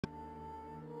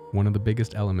One of the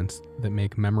biggest elements that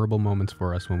make memorable moments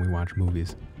for us when we watch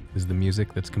movies is the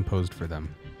music that's composed for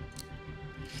them.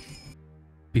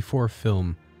 Before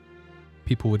film,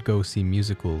 people would go see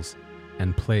musicals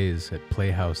and plays at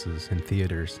playhouses and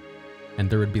theaters, and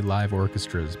there would be live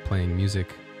orchestras playing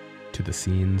music to the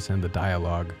scenes and the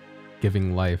dialogue,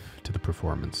 giving life to the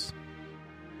performance.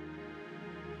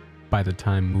 By the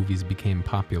time movies became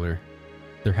popular,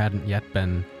 there hadn't yet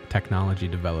been technology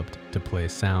developed to play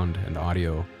sound and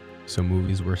audio, so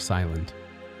movies were silent,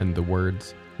 and the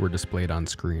words were displayed on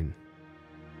screen.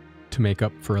 To make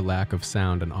up for a lack of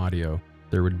sound and audio,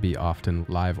 there would be often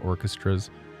live orchestras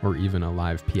or even a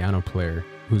live piano player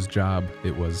whose job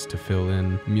it was to fill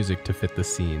in music to fit the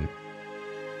scene.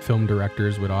 Film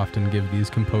directors would often give these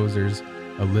composers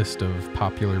a list of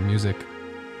popular music,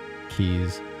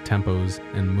 keys, tempos,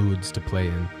 and moods to play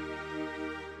in.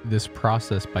 This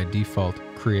process by default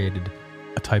created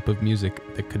a type of music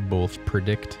that could both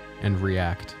predict and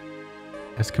react.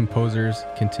 As composers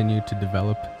continue to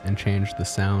develop and change the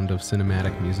sound of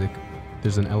cinematic music,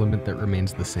 there's an element that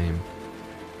remains the same: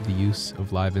 the use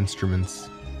of live instruments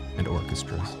and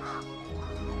orchestras.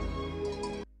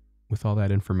 With all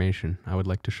that information, I would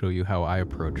like to show you how I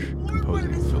approach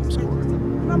composing a film score.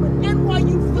 I'm an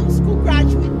NYU film school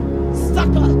graduate,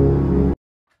 sucker!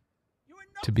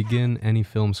 To begin any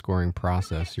film scoring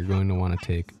process, you're going to want to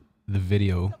take the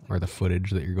video or the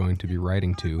footage that you're going to be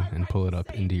writing to and pull it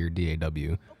up into your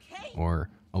DAW or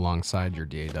alongside your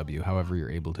DAW, however you're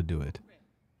able to do it.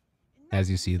 As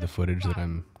you see, the footage that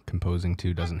I'm composing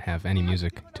to doesn't have any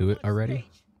music to it already,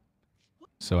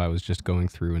 so I was just going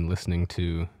through and listening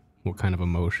to what kind of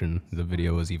emotion the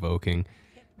video is evoking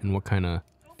and what kind of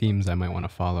themes I might want to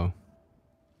follow.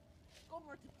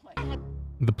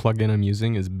 The plugin I'm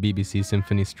using is BBC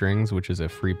Symphony Strings, which is a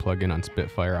free plugin on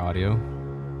Spitfire Audio.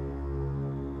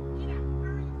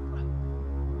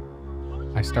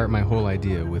 I start my whole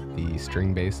idea with the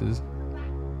string basses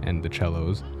and the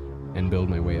cellos and build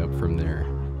my way up from there.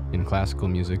 In classical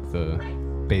music, the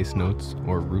bass notes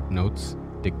or root notes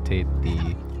dictate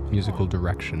the musical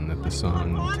direction that the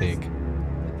song will take,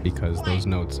 because those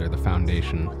notes are the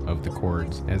foundation of the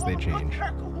chords as they change.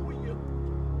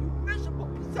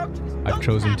 I've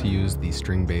chosen to use the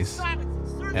string bass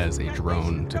as a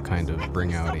drone to kind of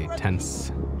bring out a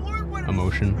tense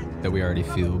emotion that we already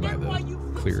feel by the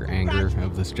clear anger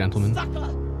of this gentleman.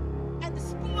 And the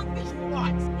School of Visual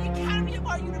Arts, the Academy of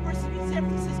Art University in San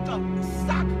Francisco, you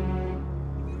suck!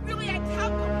 If you really had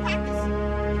talent, go practice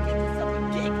and get yourself a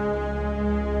gig.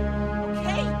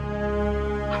 Okay?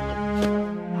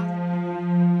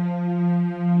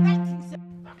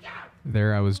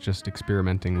 There I was just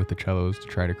experimenting with the cellos to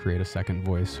try to create a second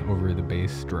voice over the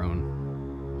bass drone.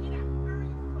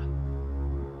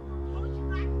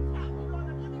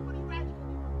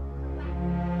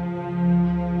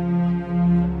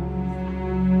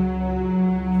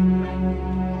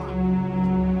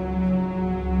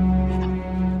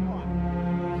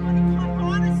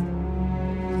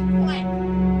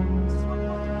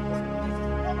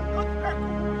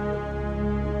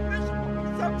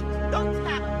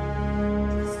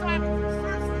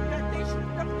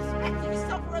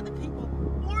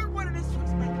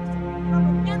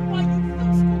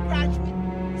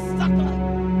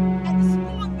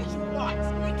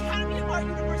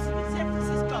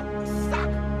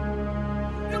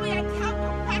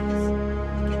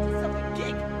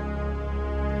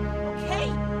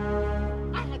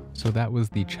 So that was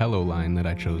the cello line that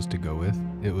I chose to go with.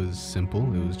 It was simple,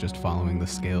 it was just following the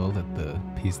scale that the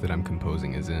piece that I'm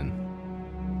composing is in.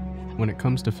 When it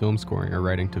comes to film scoring or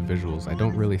writing to visuals, I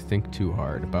don't really think too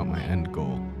hard about my end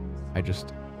goal. I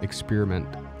just experiment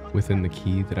within the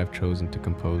key that I've chosen to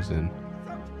compose in.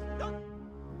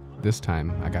 This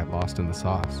time, I got lost in the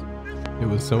sauce. It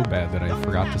was so bad that I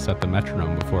forgot to set the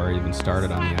metronome before I even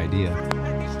started on the idea.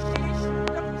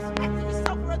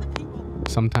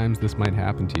 Sometimes this might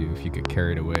happen to you if you get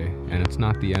carried away, and it's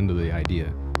not the end of the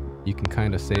idea. You can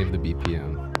kind of save the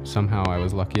BPM. Somehow I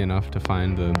was lucky enough to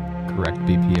find the correct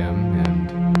BPM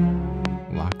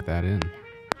and lock that in.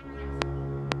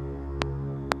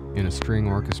 In a string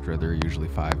orchestra, there are usually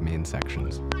 5 main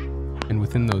sections. And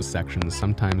within those sections,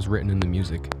 sometimes written in the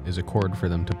music, is a chord for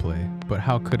them to play. But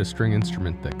how could a string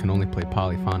instrument that can only play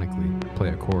polyphonically play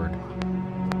a chord?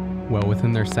 Well,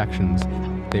 within their sections,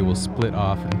 they will split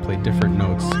off and play different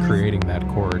notes, creating that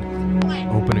chord,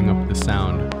 opening up the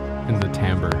sound and the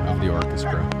timbre of the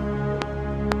orchestra.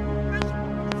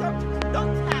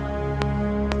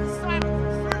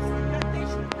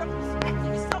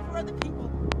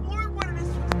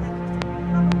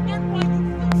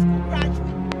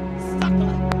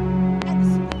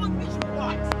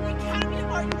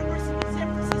 University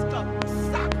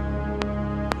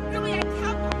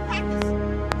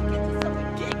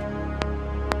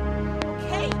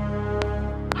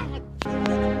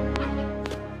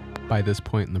By this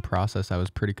point in the process, I was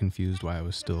pretty confused why I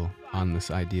was still on this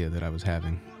idea that I was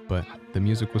having, but the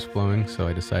music was flowing, so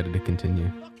I decided to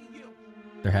continue.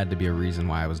 There had to be a reason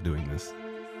why I was doing this.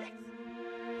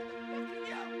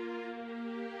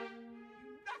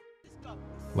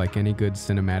 Like any good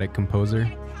cinematic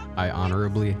composer, I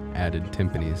honorably added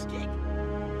timpanis.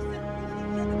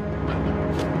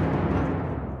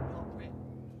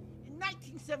 In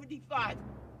 1975,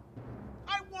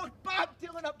 I walked Bob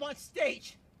Dylan up on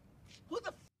stage. Who the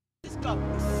f is this guy?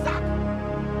 You suck.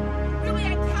 You really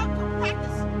had time to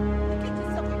practice to get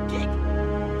yourself a gig.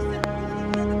 Instead of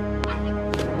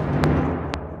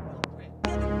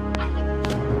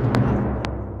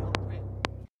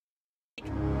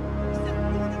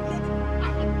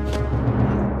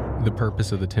The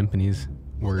purpose of the timpanis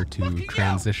were to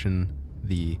transition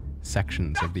the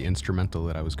sections of the instrumental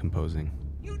that I was composing.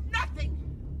 You nothing.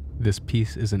 This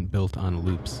piece isn't built on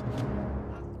loops,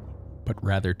 but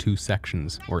rather two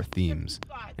sections or themes,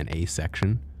 an A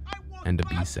section and a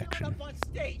B section.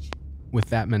 With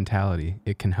that mentality,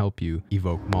 it can help you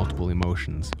evoke multiple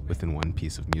emotions within one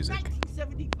piece of music.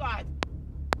 1975.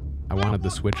 I wanted the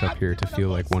switch up here to feel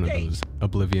like one of those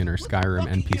Oblivion or Skyrim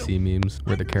NPC memes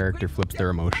where the character flips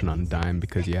their emotion on a dime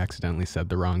because you accidentally said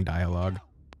the wrong dialogue.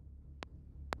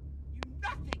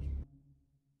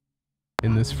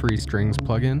 In this free strings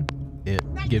plugin, it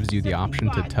gives you the option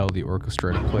to tell the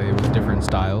orchestra to play with different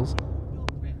styles.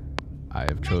 I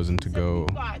have chosen to go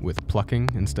with plucking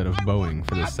instead of bowing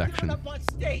for this section.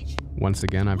 Once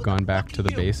again, I've gone back to the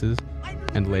basses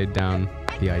and laid down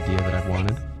the idea that I've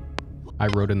wanted. I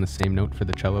wrote in the same note for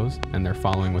the cellos, and they're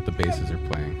following what the basses are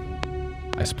playing.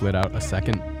 I split out a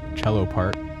second cello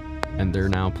part, and they're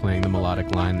now playing the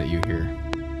melodic line that you hear.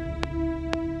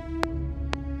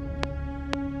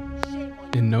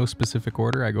 In no specific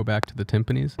order, I go back to the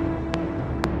timpanis.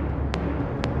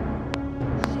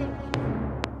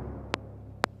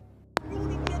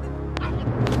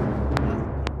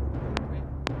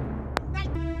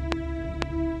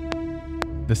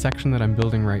 The section that I'm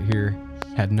building right here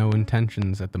had no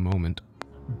intentions at the moment,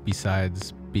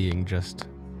 besides being just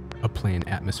a plain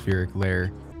atmospheric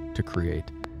layer to create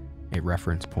a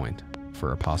reference point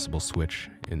for a possible switch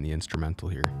in the instrumental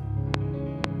here.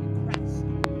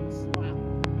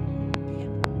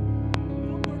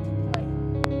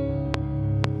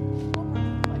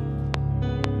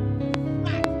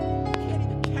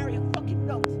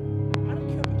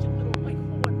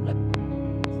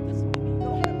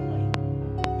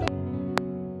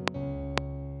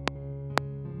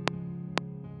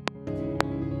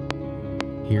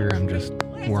 Here I'm just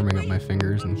warming up my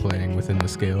fingers and playing within the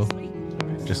scale,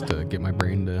 just to get my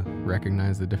brain to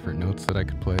recognize the different notes that I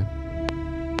could play.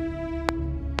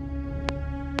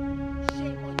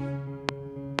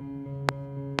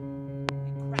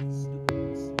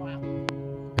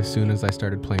 As soon as I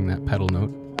started playing that pedal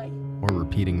note, or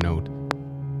repeating note,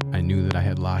 I knew that I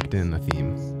had locked in the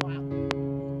theme.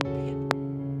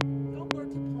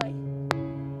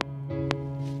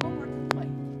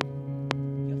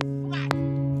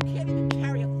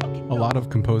 A lot of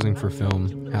composing for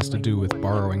film has to do with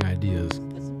borrowing ideas,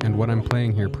 and what I'm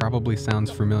playing here probably sounds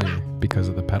familiar because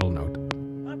of the pedal note.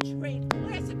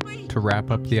 To wrap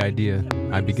up the idea,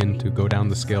 I begin to go down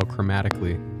the scale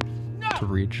chromatically to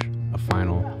reach a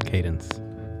final cadence.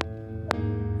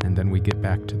 And then we get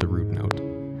back to the root note,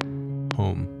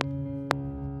 home.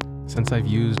 Since I've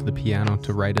used the piano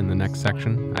to write in the next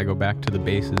section, I go back to the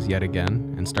basses yet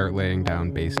again and start laying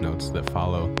down bass notes that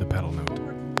follow the pedal note.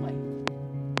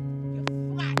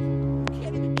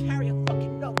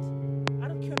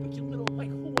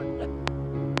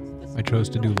 I chose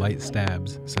to do light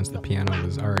stabs since the piano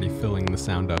was already filling the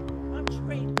sound up.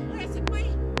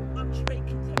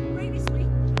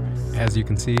 As you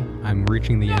can see, I'm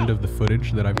reaching the end of the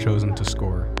footage that I've chosen to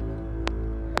score.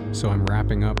 So I'm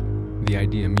wrapping up the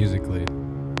idea musically.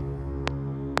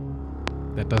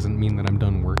 That doesn't mean that I'm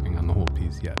done working on the whole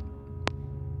piece yet.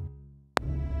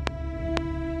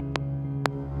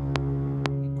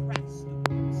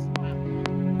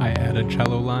 I add a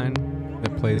cello line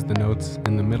that plays the notes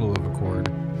in the middle of a chord.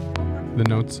 The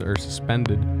notes are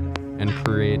suspended and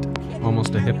create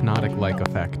almost a hypnotic-like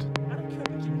effect.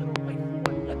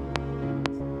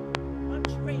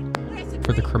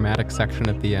 For the chromatic section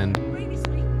at the end,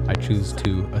 I choose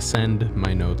to ascend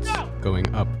my notes,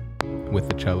 going up with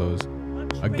the cellos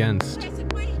against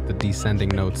the descending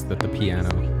notes that the piano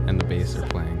and the bass are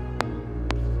playing.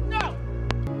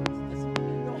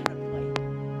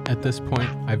 At this point,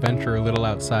 I venture a little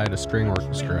outside a string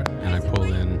orchestra and I pull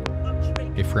in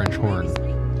a French horn.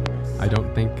 I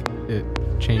don't think it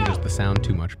changes the sound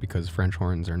too much because French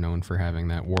horns are known for having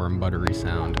that warm, buttery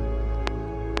sound.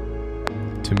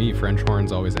 To me, French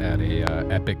horns always add a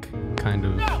epic kind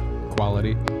of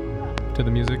quality to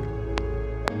the music.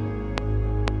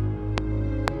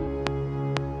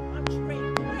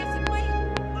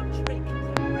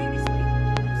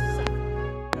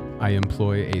 I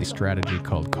employ a strategy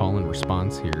called call and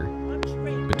response here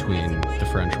between the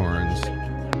French horns,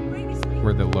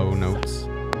 where the low notes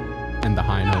and the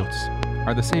high notes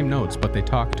are the same notes, but they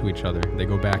talk to each other. They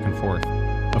go back and forth,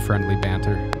 a friendly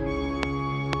banter.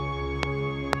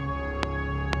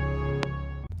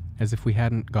 As if we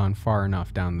hadn't gone far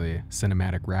enough down the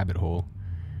cinematic rabbit hole,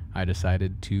 I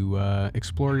decided to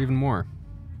explore even more.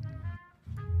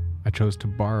 I chose to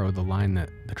borrow the line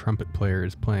that the trumpet player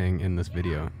is playing in this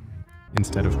video.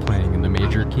 Instead of playing in the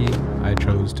major key, I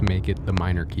chose to make it the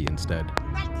minor key instead.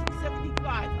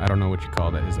 I don't know what you call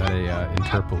that. Is that a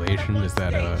interpolation? Is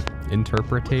that a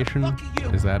interpretation?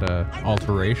 Is that a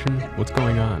alteration? What's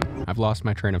going on? I've lost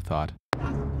my train of thought.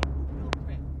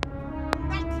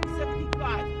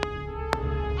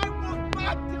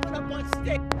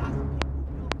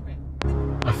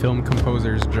 A film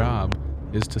composer's job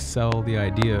is to sell the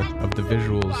idea of the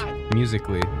visuals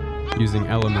musically, using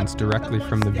elements directly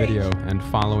from the video and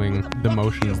following the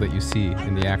motions that you see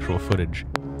in the actual footage.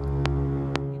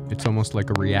 It's almost like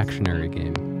a reactionary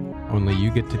game. Only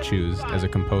you get to choose as a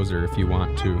composer if you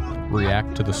want to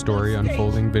react to the story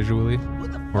unfolding visually,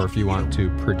 or if you want to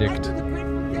predict.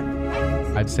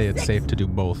 I'd say it's safe to do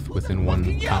both within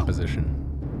one composition.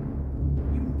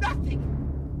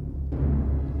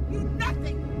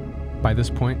 By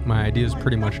this point, my idea is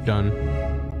pretty much done.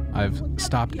 I've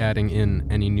stopped adding in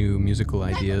any new musical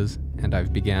ideas, and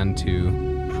I've began to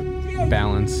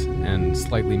balance and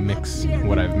slightly mix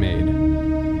what I've made.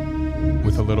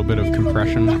 With a little bit of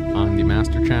compression on the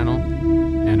master channel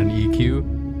and an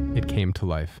EQ, it came to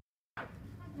life.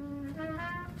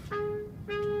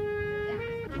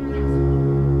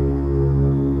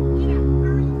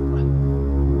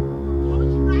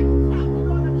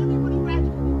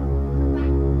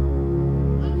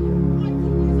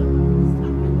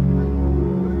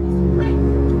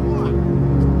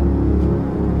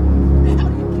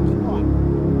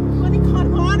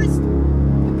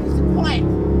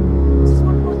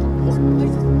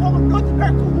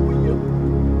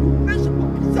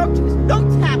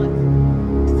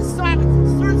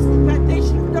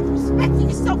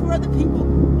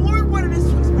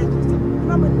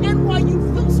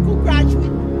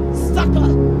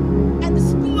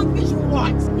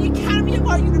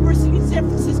 University in San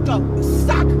Francisco. You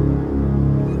suck! If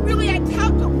you really had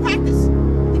talent, go practice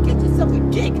to get yourself a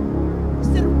gig.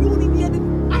 Instead of ruining the end of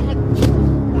I had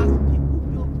 2,000 people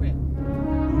with Bill Graham.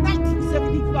 In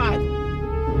 1975,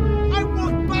 I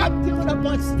wrote Bob Dylan up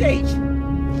on stage.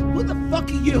 Who the fuck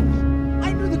are you?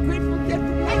 I knew the Grateful Dead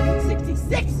from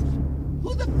 1966. Who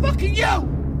the fuck are you?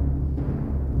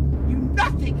 You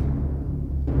nothing.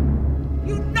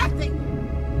 You nothing.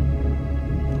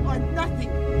 You are nothing.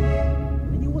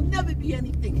 Never be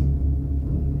anything.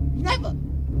 Never.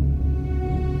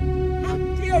 How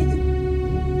dare you?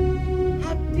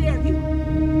 How dare you?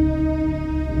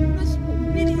 Miserable,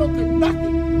 mediocre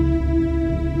nothing.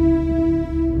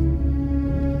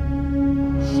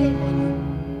 Shame on you.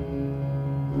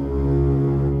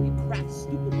 You crack,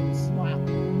 stupid little smile.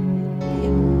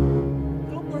 Damn.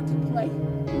 Go learn to play.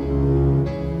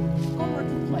 Go learn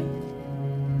to play.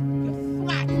 You're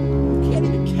flat. You can't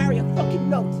even carry a fucking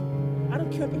note. I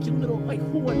don't care about your little,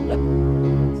 horn lip.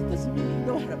 This doesn't mean you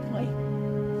know how to play.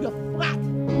 You're flat.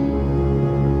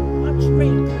 I'm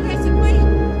trained classically.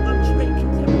 I'm trained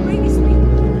contemporaneously.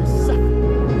 You suck.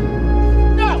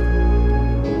 No!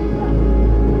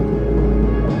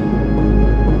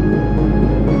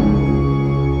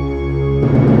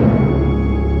 No.